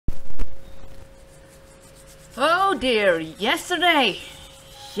Oh dear, yesterday.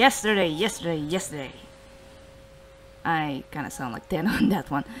 I kinda sound like 10 on that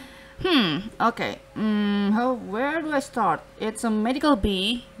one. Okay. Where do I start? It's a medical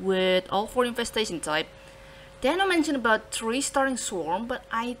bee with all 4 infestation type. Dano mentioned about 3 starting swarm, but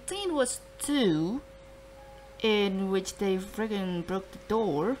I think it was 2 in which they friggin' broke the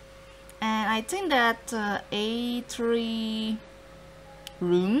door. And I think that A3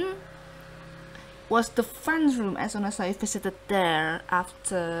 room was the fans room as soon as I visited there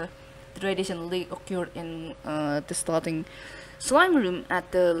after the radiation leak occurred in the starting slime room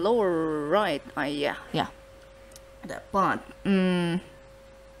at the lower right. Yeah, that part. There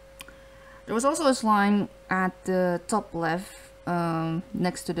was also a slime at the top left,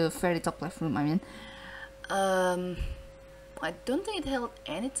 next to the very top left room. I don't think it held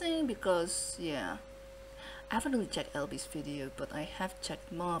anything because I haven't really checked LB's video, but I have checked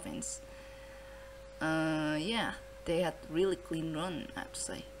Marvin's. They had really clean run, I have to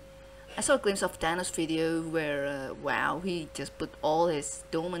say. I saw a glimpse of Dano's video where, he just put all his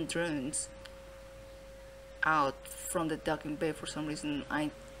dome and drones out from the docking bay for some reason.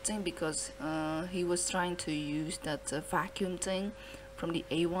 I think because he was trying to use that vacuum thing from the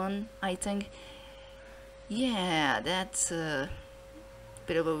A1, I think. Yeah, that's a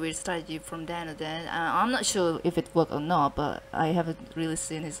bit of a weird strategy from Dano then. I'm not sure if it worked or not, but I haven't really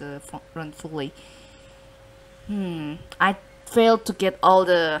seen his run fully. I failed to get all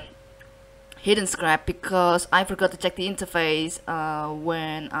the hidden scrap because I forgot to check the interface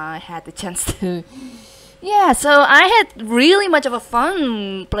when I had the chance to. Yeah, so I had really much of a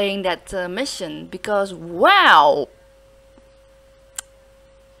fun playing that mission because wow,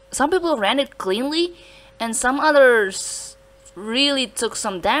 some people ran it cleanly and some others really took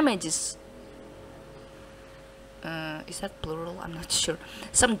some damages. Is that plural? I'm not sure.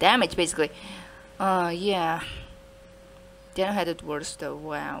 Some damage basically. Yeah. Dano had it worse though.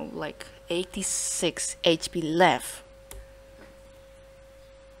 Wow, like 86 HP left.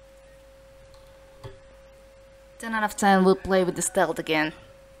 10 out of 10 will play with the stealth again.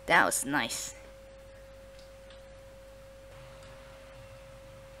 That was nice.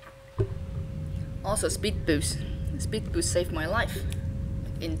 Also speed boost. Speed boost saved my life.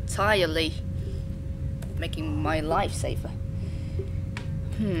 Entirely. Making my life safer.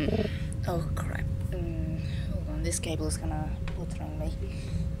 Oh crap. Hold on, this cable is gonna bother me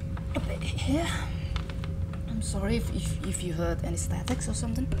a bit here. I'm sorry if you heard any statics or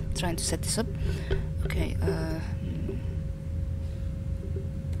something. Trying to set this up. Okay,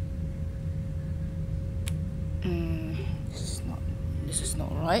 this is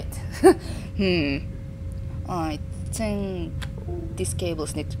not right. I think these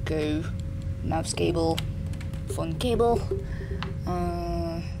cables need to go. Mouse cable, phone cable.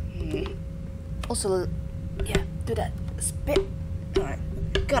 Also, yeah, do that. Spit. Alright.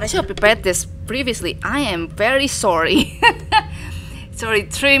 God, I should have prepared this previously. I am very sorry. It's already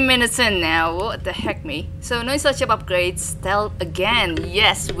 3 minutes in now. What the heck, me? So, no such upgrades. Stealth again.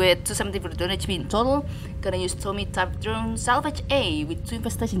 Yes, with 270 for the drone HP in total. Gonna use Tommy type drone. Salvage A with 2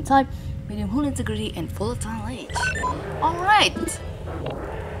 infestation type, medium hull integrity, and volatile age. Alright.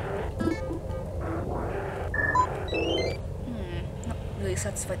 Not really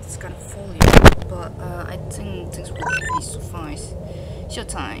satisfied with this kind of volume, but I think things will be suffice.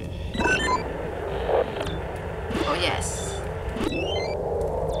 Showtime. Oh yes.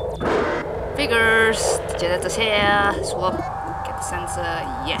 Figures. The generator's here. Swap. Get the sensor.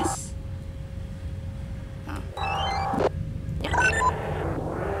 Yes. Yeah.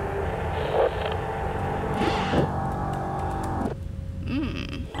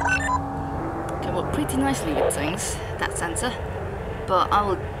 Can work pretty nicely with things, that sensor, but I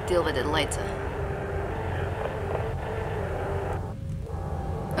will deal with it later.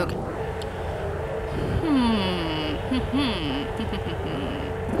 Okay.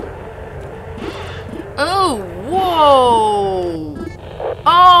 Oh, whoa!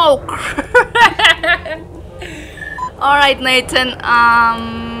 Oh, crap! Alright, Nathan,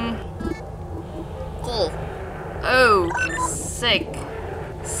 cool. Oh, sick.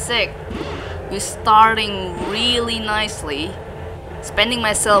 We're starting really nicely. Spending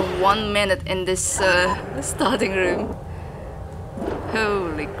myself 1 minute in this starting room.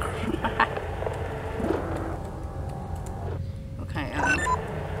 Holy crap. Okay,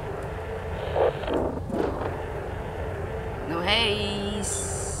 no haze.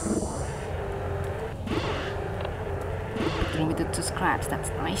 We did 2 scraps, that's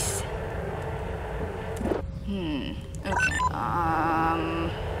nice. Okay,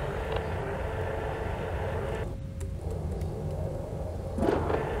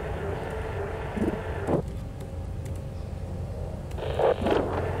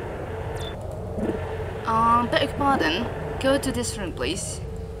 beg your pardon. Go to this room, please.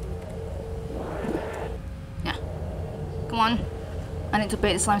 Yeah. Come on. I need to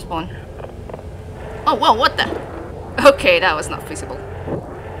bait the slime spawn. Oh, wow, what the? Okay, that was not feasible.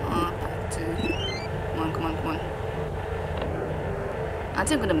 Back to... Come on, come on, come on. I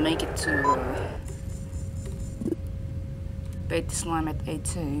think I'm gonna make it to... bait the slime at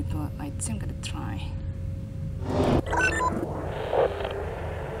A2, but I think I'm gonna try.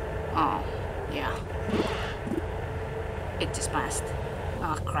 Oh, yeah. It just passed.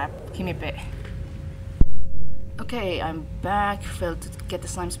 Oh crap, give me a bit. Okay, I'm back, failed to get the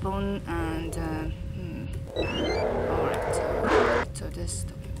slime spawn, and alright, so this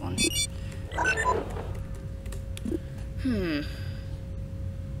one.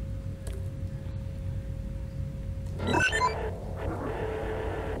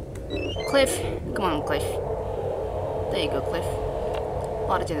 Cliff, come on Cliff. There you go Cliff.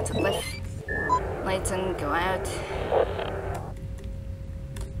 Origin to Cliff. Layton, go out.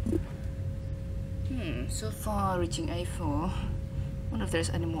 So far reaching A4. Wonder if there's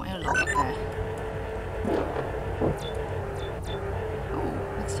any more airlock up there.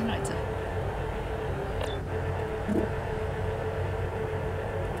 Oh, next generator.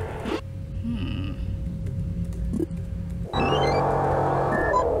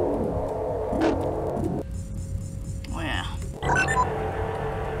 Oh yeah.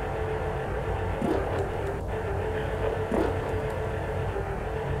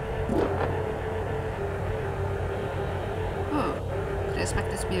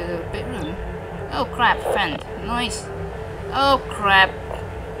 Expect this to be a bedroom. Oh crap, friend. Nice. Oh crap.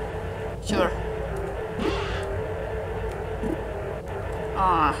 Sure.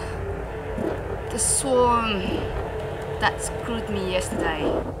 Ah. The swarm that screwed me yesterday.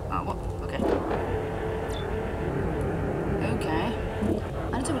 Oh, what? Okay. Okay.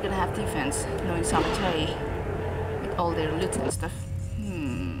 I don't think we're gonna have defense, knowing Sabotage with all their loot and stuff.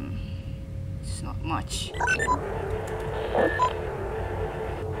 It's not much.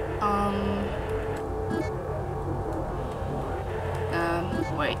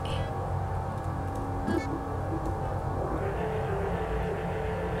 Wait.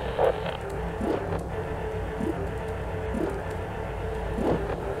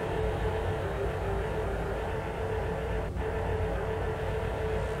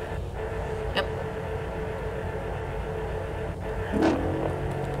 Yep.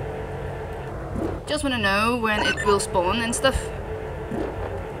 Just wanna know when it will spawn and stuff.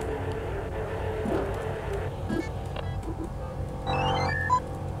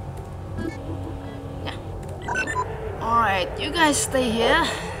 You guys stay here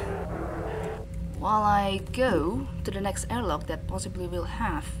while I go to the next airlock that possibly will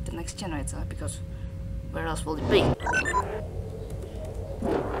have the next generator, because where else will it be?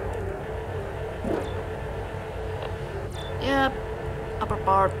 Yep, upper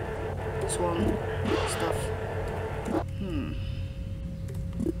part, swarm stuff.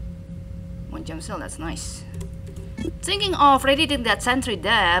 One gem cell, that's nice. Thinking of radiating that sentry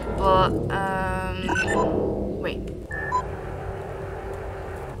there, but wait.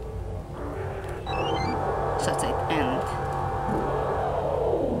 Such an end.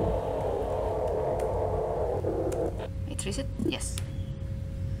 It reset? Yes.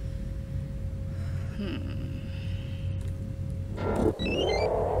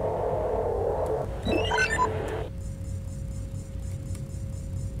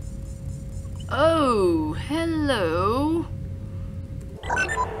 Oh, hello.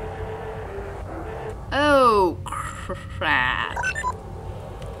 Oh, crap.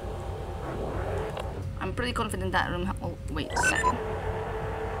 I'm pretty confident that room. Oh, wait a second.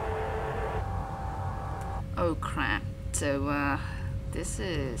 Oh crap. So, this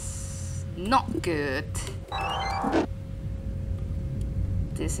is not good.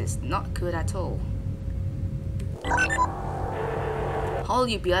 This is not good at all. How will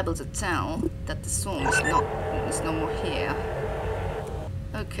you be able to tell that the swarm is no more here?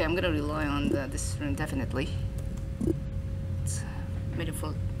 Okay, I'm gonna rely on this room definitely. It's medium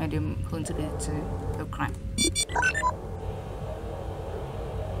vulnerability to oh crap.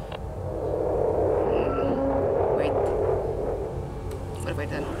 Wait. What have I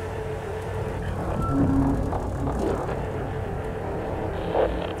done?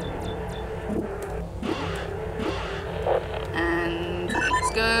 And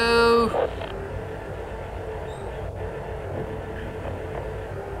let's go.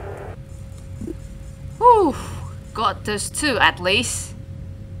 Whew, got those two at least.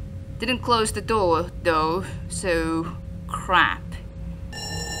 Didn't close the door though, so crap.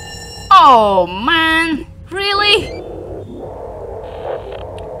 Oh man, really?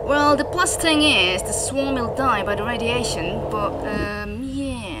 Well, the plus thing is the swarm will die by the radiation, but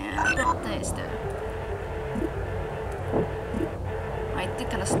yeah, I got this though. I did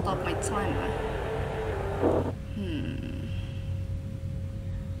kind of stop my timer.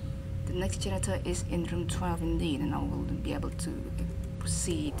 The next generator is in room 12 indeed, and I will be able to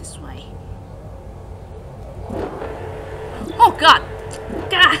proceed this way. Oh god!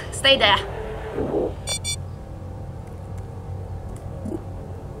 Gah! Stay there!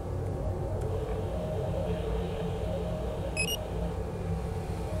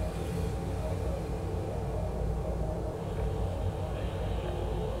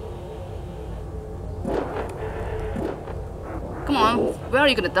 Come on, where are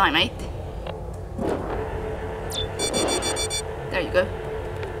you gonna die, mate? There you go.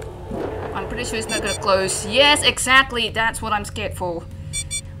 I'm pretty sure it's not gonna close. Yes, exactly, that's what I'm scared for.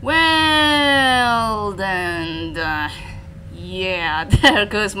 Well, then, yeah, there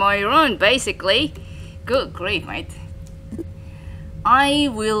goes my run, basically. Good grief, mate. I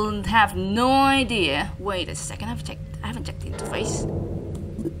will have no idea. Wait a second, I haven't checked the interface.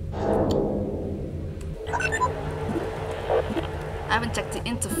 I haven't checked the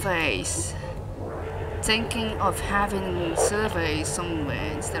interface. Thinking of having survey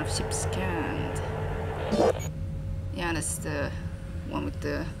somewhere instead of ship scanned. Yeah, that's the one with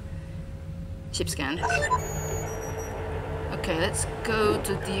the ship scan. Okay, let's go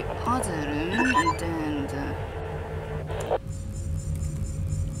to the other room and then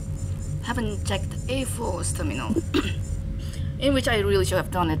haven't checked A4's terminal. In which I really should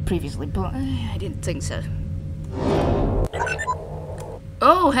have done it previously, but I didn't think so.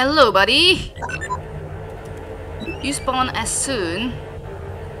 Oh, hello, buddy! You spawn as soon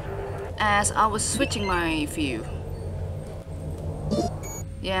as I was switching my view.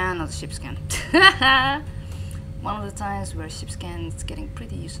 Yeah, another ship scan. One of the times where ship scan is getting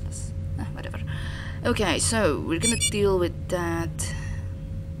pretty useless. Whatever. Okay, so we're gonna deal with that.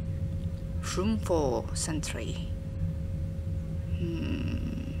 Room 4 sentry.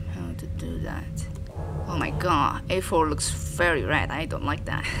 How to do that? Oh my god, A4 looks very red. I don't like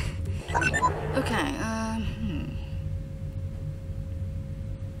that. Okay,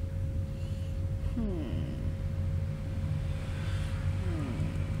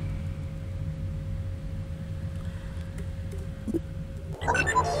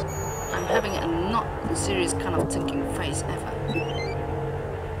 I'm having a not serious kind of thinking phase ever.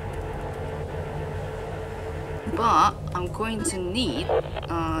 But I'm going to need...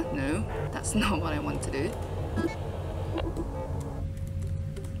 no, that's not what I want to do.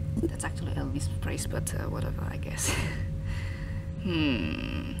 That's actually Elvis' phrase, but whatever, I guess.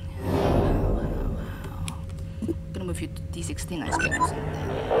 Gonna move you to D16, I suppose, and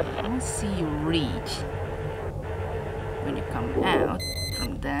then I'll see you reach when you come out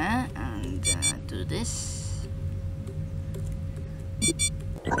from there, and do this.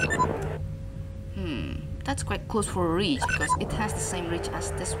 That's quite close for a reach because it has the same reach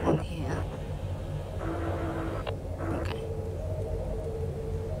as this one here. Okay.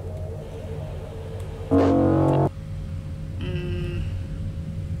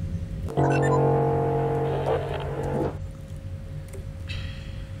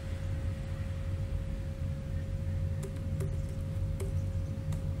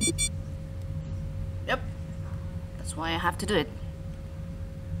 Yep. That's why I have to do it.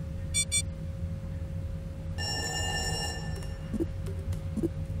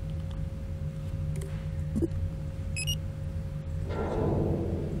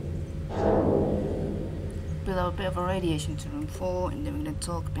 A bit of a radiation to room 4, and then we're going to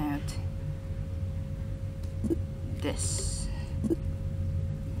talk about this.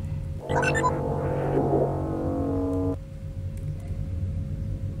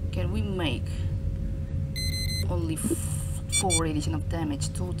 Can we make only 4 radiation of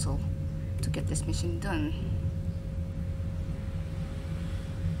damage total to get this mission done?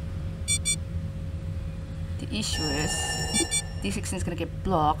 The issue is D16 is going to get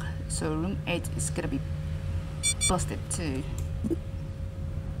blocked, so room 8 is going to be busted too.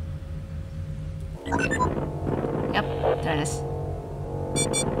 Yep, there it is.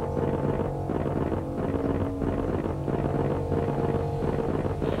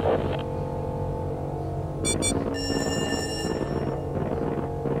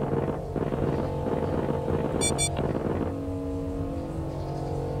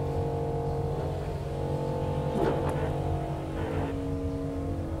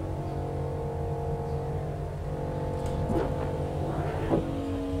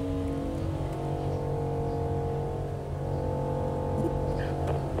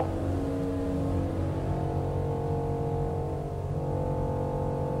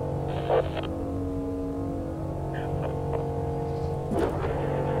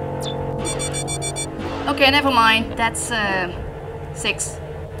 Okay, never mind. That's 6.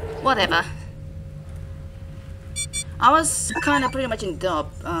 Whatever. I was kind of pretty much in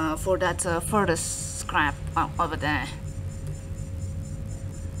dub for that furthest scrap over there.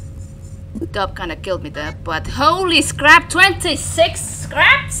 Dub kind of killed me there, but holy scrap, 26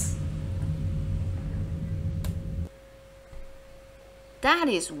 scraps? That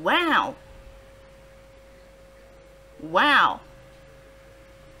is wow. Wow.